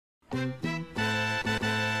Speedy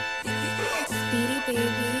baby.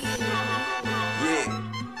 Yeah.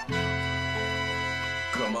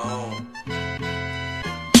 Come on.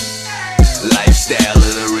 Lifestyle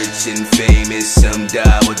of the rich and famous. Some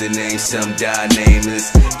die with a name, some die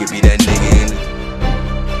nameless. Give me that nigga in the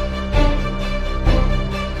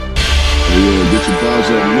get your thoughts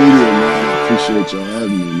on media, man. I appreciate y'all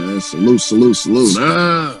having me, man. Salute, salute, salute.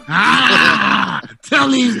 Tell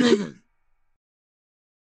these niggas.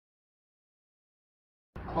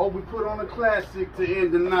 I hope we put on a classic to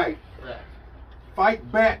end the night. Fight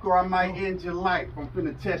back or I might end your life. I'm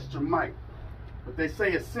finna test your mic. But they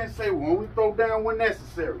say a sensei will only throw down when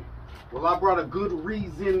necessary. Well, I brought a good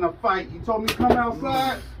reason in the fight. You told me to come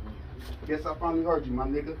outside? Guess I finally heard you, my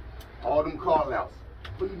nigga. All them call outs.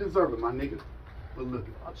 But you deserve it, my nigga. But look,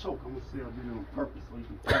 if I choke, I'm gonna say I did it on purpose so you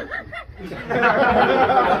can fight.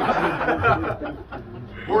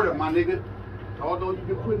 Word up, my nigga. Although you've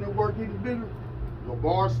been putting in work getting bigger, your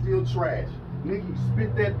bar's still trash. Nigga, you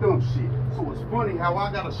spit that dumb shit. So it's funny how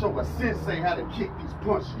I gotta show a sensei how to kick these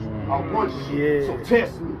punches. I run shit, so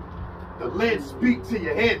test me. The lead speak to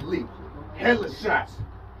your head leak. Hella shots.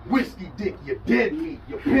 Whiskey dick, you dead meat.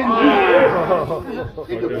 Your pen weak.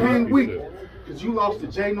 And your pen weak. Cause you lost to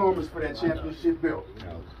Jay Norman's for that championship belt.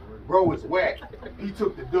 Bro is whack. He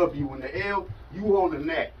took the W and the L, you holding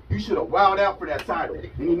that. You should have wowed out for that title.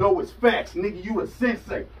 And you know it's facts, nigga, you a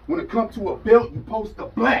sensei. When it comes to a belt, you post the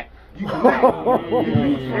black. You black.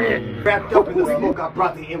 Wrapped up in the smoke, I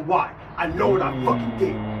brought the NY. I know what I fucking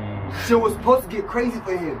did. Shit was supposed to get crazy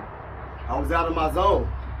for him. I was out of my zone.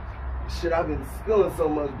 Shit, I've been spilling so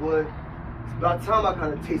much blood. It's about time I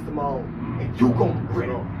kind of tasted my own. And you gon' regret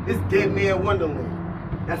it. This dead man wonderland.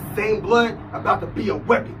 That same blood about to be a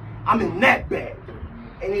weapon. I'm in that bag.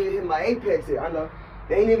 Ain't even hit my apex yet, I know.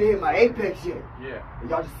 They ain't even hit my apex yet. Yeah. And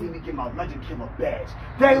y'all just see me get my legend killer badge.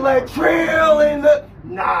 They let Trill in the...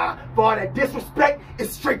 Nah, for all that disrespect,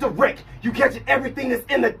 it's straight to Rick. You catching everything that's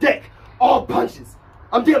in the deck. All punches.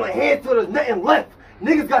 I'm dealing hands till there's nothing left.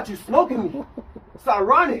 Niggas got you smoking me. It's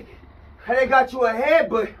ironic. They got you ahead,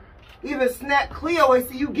 but even Snap Cleo ain't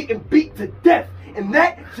see you getting beat to death. And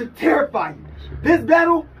that should terrify you. This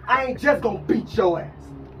battle, I ain't just gonna beat your ass.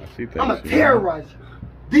 I'ma terrorize you.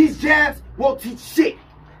 These jabs won't teach shit.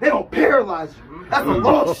 They don't paralyze you. That's a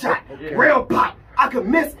long shot. Rail pop. I could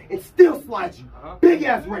miss and still slide you. Big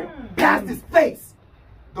ass rail. Past his face.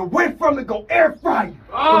 The wind from it gon' air fry you.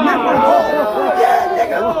 Remember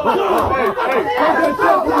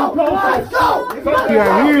We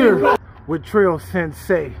are here with Trill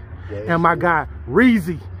Sensei and my guy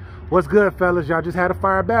Reezy. What's good, fellas? Y'all just had a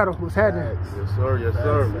fire battle. What's happening? Yes, sir. Yes,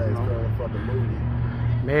 sir.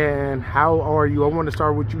 Man, how are you? I want to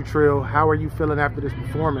start with you, Trill. How are you feeling after this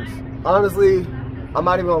performance? Honestly, I'm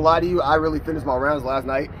not even gonna lie to you. I really finished my rounds last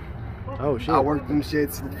night. Oh, shit. I worked them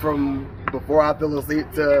shits from before I fell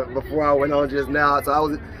asleep to before I went on just now. So I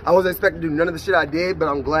wasn't expecting to do none of the shit I did, but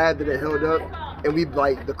I'm glad that it held up. And we,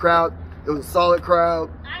 like, the crowd, it was a solid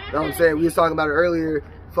crowd. You know what I'm saying? We was talking about it earlier.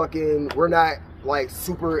 Fucking, we're not, like,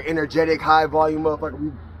 super energetic, high volume motherfucker.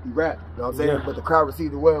 We rap, you know what I'm saying? Yeah. But the crowd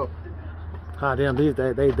received it well. Ah, damn,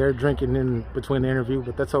 they're drinking in between the interview,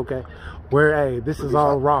 but that's okay. Hey, this is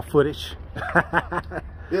all raw footage.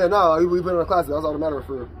 Yeah, no, we've been in a class. That's all that matters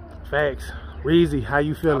for real. Facts. Reezy, how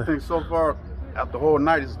you feeling? I think so far, after the whole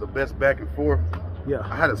night, this is the best back and forth. Yeah.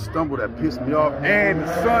 I had a stumble that pissed me off, and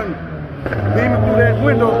the sun beaming through that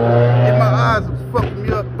window in my eyes was fucking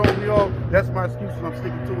me up, throwing me off. That's my excuse, and I'm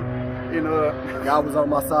sticking to it. And God was on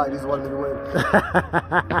my side. He just wanted me to win.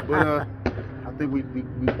 But I think we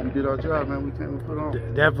did our job, man. We came and put on.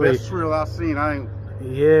 Definitely. Best Trill I've seen.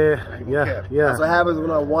 Yeah. That's what happens when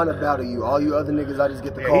I want to battle you. All you other niggas, I just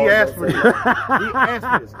get the call. He asked for this. He asked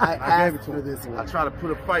for this. I asked for this one. I tried to put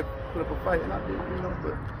up a fight, and I did, you know,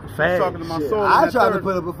 but Facts. talking to my soul. I tried to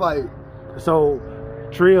put up a fight. So,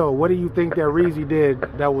 Trill, what do you think that Reezy did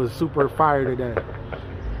that was super fire today?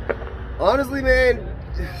 Honestly, man,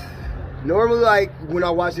 normally, like, when I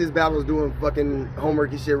watch his battles doing fucking homework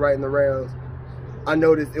and shit right in the rounds, I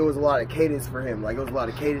noticed it was a lot of cadence for him. Like, it was a lot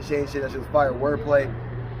of cadence change shit. That shit was fire wordplay.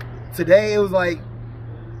 Today, it was like,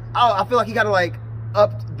 I feel like he gotta, like,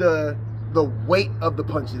 up the weight of the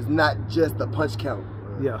punches, not just the punch count.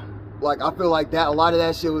 Yeah. Like, I feel like that, a lot of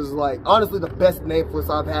that shit was, like, honestly, the best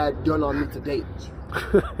nameless I've had done on me to date.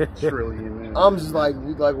 Trillion, man. I'm just like,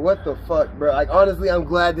 what the fuck, bro? Like, honestly, I'm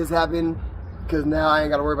glad this happened. Because now I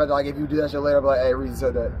ain't got to worry about that. Like, if you do that shit later, I'll be like, hey, Reezy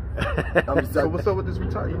said that. I'm just so what's up with this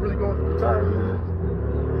retire? You really going to retire?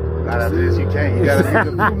 After this, you can't. You gotta get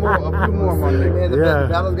a few more, my nigga. Man, the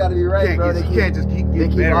battle's gotta be right, bro. You can't just keep They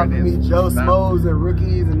getting keep offering me Joe Smos and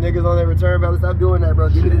rookies and niggas on their return battle. Stop doing that, bro.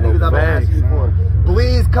 Give me the niggas I've been asking you for.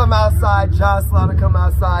 Please come outside. Josh Slaughter come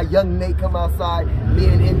outside. Young Nate come outside. Me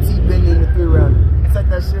and MT bending in the 3-round. Set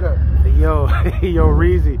that shit up. Yo,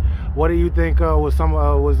 Reezy, what do you think was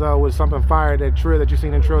something fire that you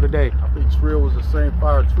seen in Trill today? I think Trill was the same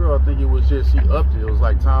fire Trill. I think it was just he upped it. It was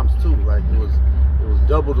like ×2. Like it was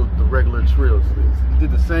double the regular Trill. So he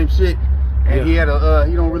did the same shit. And he had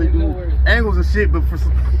he don't really do angles and shit, but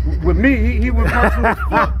with me, he would come as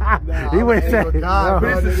fuck. He would say,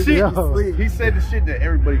 he said the shit that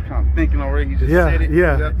everybody kind of thinking already. He just said it.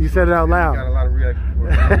 Yeah, he said it out loud. He got a lot of reaction for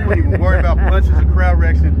it. He wasn't even worried about punches and crowd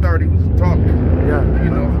reaction in 30. He was talking. Yeah. You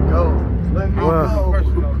know, go. Let me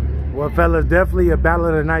go. Well, fellas, definitely a Battle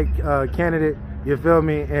of the Night candidate. You feel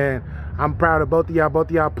me? And I'm proud of both of y'all. Both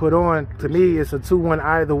of y'all put on. To me, it's a 2-1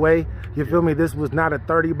 either way. You feel me? This was not a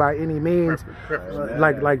 30 by any means.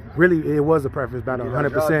 Like really, it was a preference battle,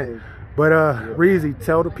 100%. But Reezy,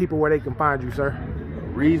 tell the people where they can find you, sir.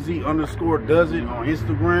 Reezy_does it on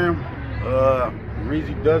Instagram.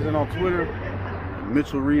 Reezy does it on Twitter.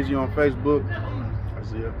 Mitchell Reezy on Facebook.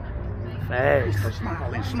 That's it. Facts.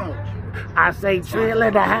 Smiling smoke. I say Trill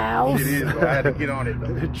in the house. It is, but I had to get on it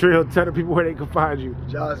though. Trill, tell the people where they can find you.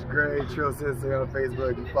 Josh Gray, Trill Sensei on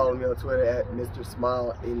Facebook. You follow me on Twitter at Mr.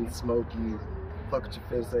 Smile in Smokey. Fuck what your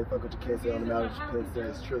fans say, fuck what you can't say on the mouth what your fans say.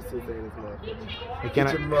 It's Trill Sensei in this motherfucker.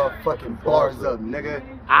 Get your motherfucking bars up, nigga.